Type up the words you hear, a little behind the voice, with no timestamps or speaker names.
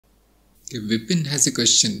Vipin has a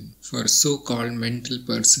question. For so-called mental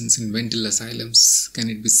persons in mental asylums, can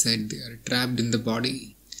it be said they are trapped in the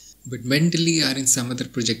body, but mentally are in some other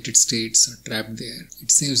projected states or trapped there?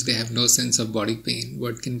 It seems they have no sense of body pain.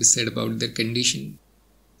 What can be said about their condition?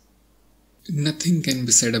 Nothing can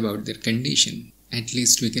be said about their condition. At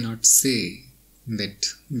least we cannot say that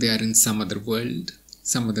they are in some other world,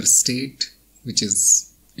 some other state, which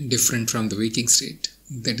is different from the waking state.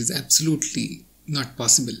 That is absolutely not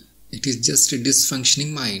possible. It is just a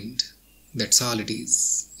dysfunctioning mind. That's all it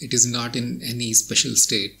is. It is not in any special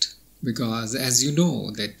state. Because as you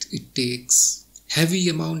know that it takes heavy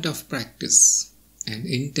amount of practice and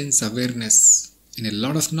intense awareness and a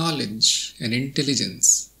lot of knowledge and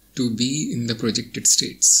intelligence to be in the projected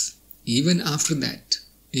states. Even after that,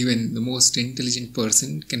 even the most intelligent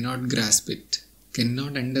person cannot grasp it,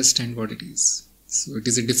 cannot understand what it is. So it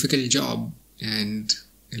is a difficult job, and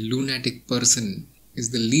a lunatic person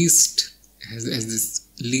is the least, has this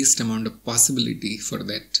least amount of possibility for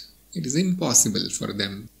that. It is impossible for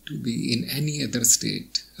them to be in any other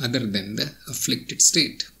state other than the afflicted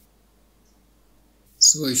state.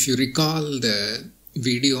 So if you recall the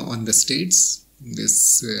video on the states,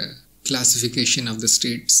 this classification of the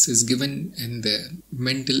states is given, and the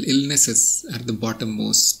mental illnesses are the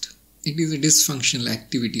bottommost. It is a dysfunctional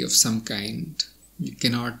activity of some kind. You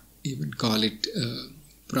cannot even call it a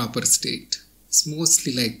proper state. It's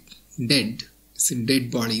mostly like dead. It's a dead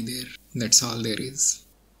body there. That's all there is.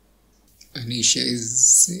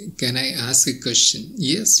 Anisha can I ask a question?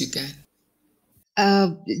 Yes, you can.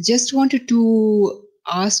 Just wanted to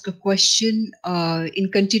ask a question in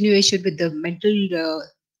continuation with the mental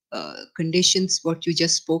conditions, what you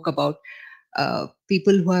just spoke about,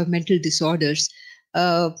 people who have mental disorders.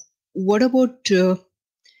 What about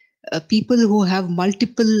people who have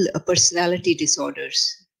multiple personality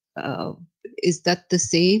disorders? Is that the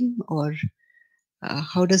same, or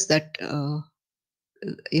how does that,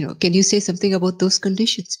 can you say something about those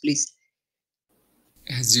conditions, please?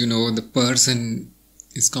 As you know, the person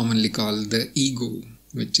is commonly called the ego,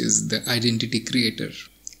 which is the identity creator.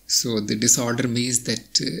 So the disorder means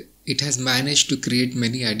that it has managed to create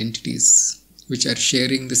many identities which are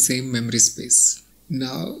sharing the same memory space.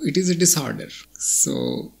 Now, it is a disorder,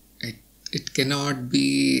 so it cannot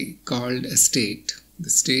be called a state. The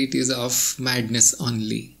state is of madness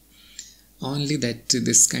only. Only that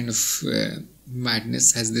this kind of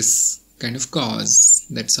madness has this kind of cause.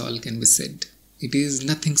 That's all can be said. It is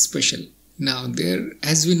nothing special. Now,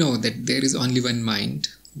 as we know that there is only one mind,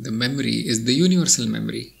 the memory is the universal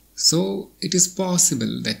memory. So, it is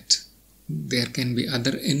possible that there can be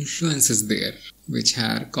other influences there which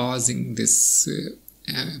are causing this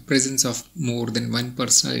presence of more than one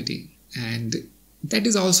personality. And that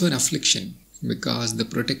is also an affliction, because the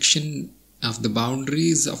protection of the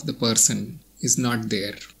boundaries of the person is not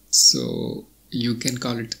there. So you can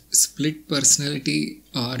call it split personality,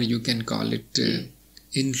 or you can call it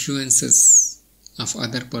influences of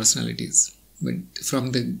other personalities. But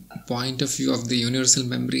from the point of view of the universal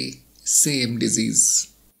memory, same disease.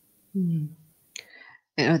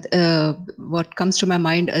 What comes to my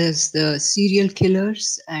mind is the serial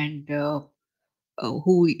killers, and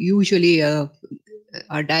who usually are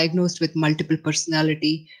diagnosed with multiple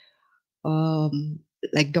personality,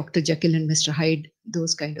 like Dr. Jekyll and Mr. Hyde,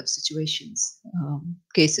 those kind of situations,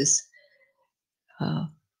 cases.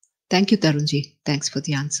 Thank you, Tarunji. Thanks for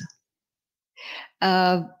the answer.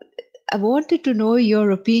 I wanted to know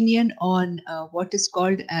your opinion on what is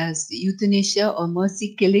called as euthanasia or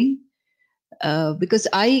mercy killing, because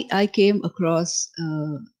I came across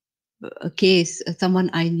a case, someone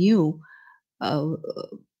I knew,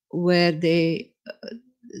 where their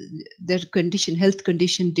health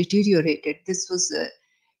condition deteriorated. This was a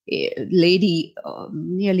lady,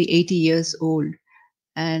 nearly 80 years old,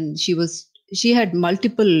 and she had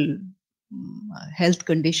multiple health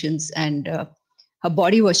conditions, and her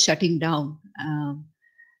body was shutting down,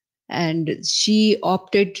 and she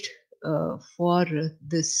opted for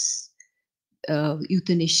this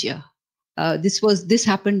euthanasia. This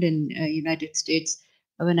happened in United States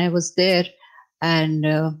when I was there, and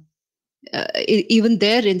even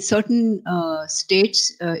there in certain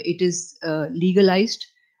states it is legalized.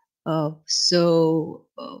 So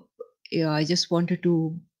I just wanted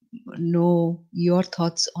to know your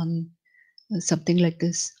thoughts on something like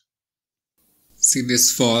this. See,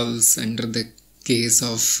 this falls under the case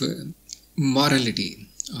of morality,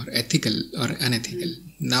 or ethical or unethical.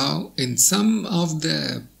 Now, in some of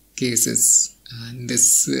the cases,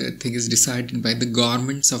 this thing is decided by the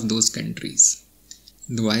governments of those countries.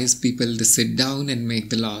 The wise people, they sit down and make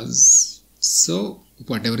the laws. So,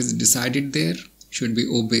 whatever is decided there, should be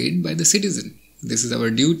obeyed by the citizen. This is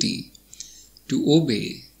our duty, to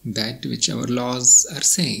obey that which our laws are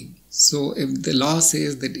saying. So if the law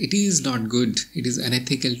says that it is not good, it is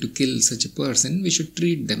unethical to kill such a person, we should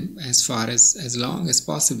treat them as long as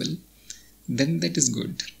possible, then that is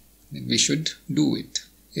good. Then we should do it.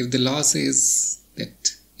 If the law says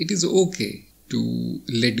that it is okay to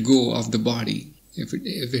let go of the body, if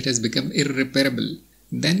it has become irreparable,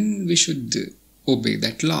 then we should obey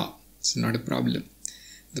that law. It's not a problem.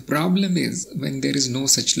 The problem is when there is no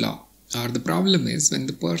such law, or the problem is when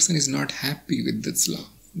the person is not happy with this law.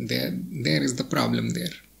 There is the problem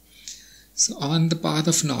there. So on the path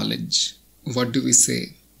of knowledge, what do we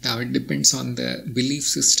say? Now it depends on the belief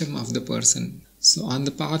system of the person. So on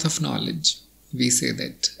the path of knowledge, we say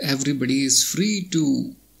that everybody is free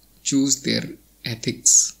to choose their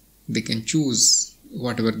ethics. They can choose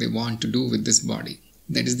whatever they want to do with this body.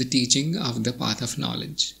 That is the teaching of the path of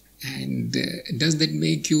knowledge. And does that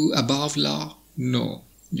make you above law? No.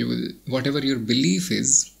 Whatever your belief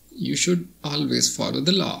is, you should always follow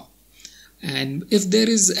the law. And if there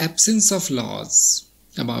is absence of laws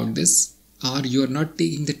about this, or you are not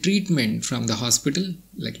taking the treatment from the hospital,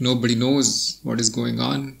 like nobody knows what is going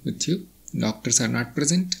on with you, doctors are not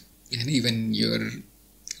present, and even your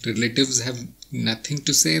relatives have nothing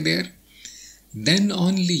to say there, then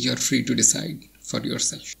only you are free to decide for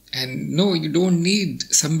yourself. And no, you don't need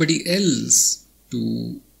somebody else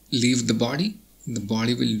to leave the body. The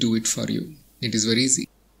body will do it for you. It is very easy.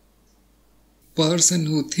 Person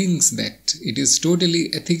who thinks that it is totally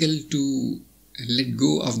ethical to let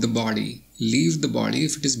go of the body, leave the body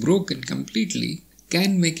if it is broken completely,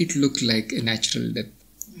 can make it look like a natural death.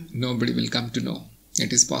 Nobody will come to know.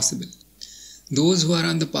 It is possible. Those who are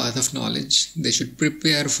on the path of knowledge, they should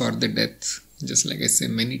prepare for the death. Just like I say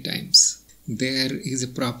many times, there is a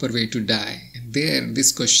proper way to die. There,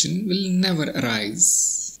 this question will never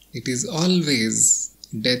arise. It is always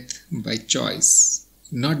death by choice,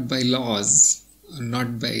 not by laws,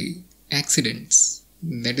 not by accidents.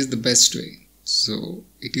 That is the best way. So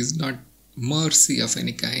it is not mercy of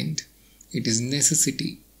any kind. It is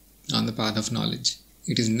necessity on the path of knowledge.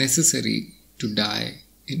 It is necessary to die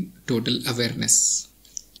in total awareness.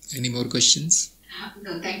 Any more questions?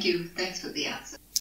 No, thank you. Thanks for the answer.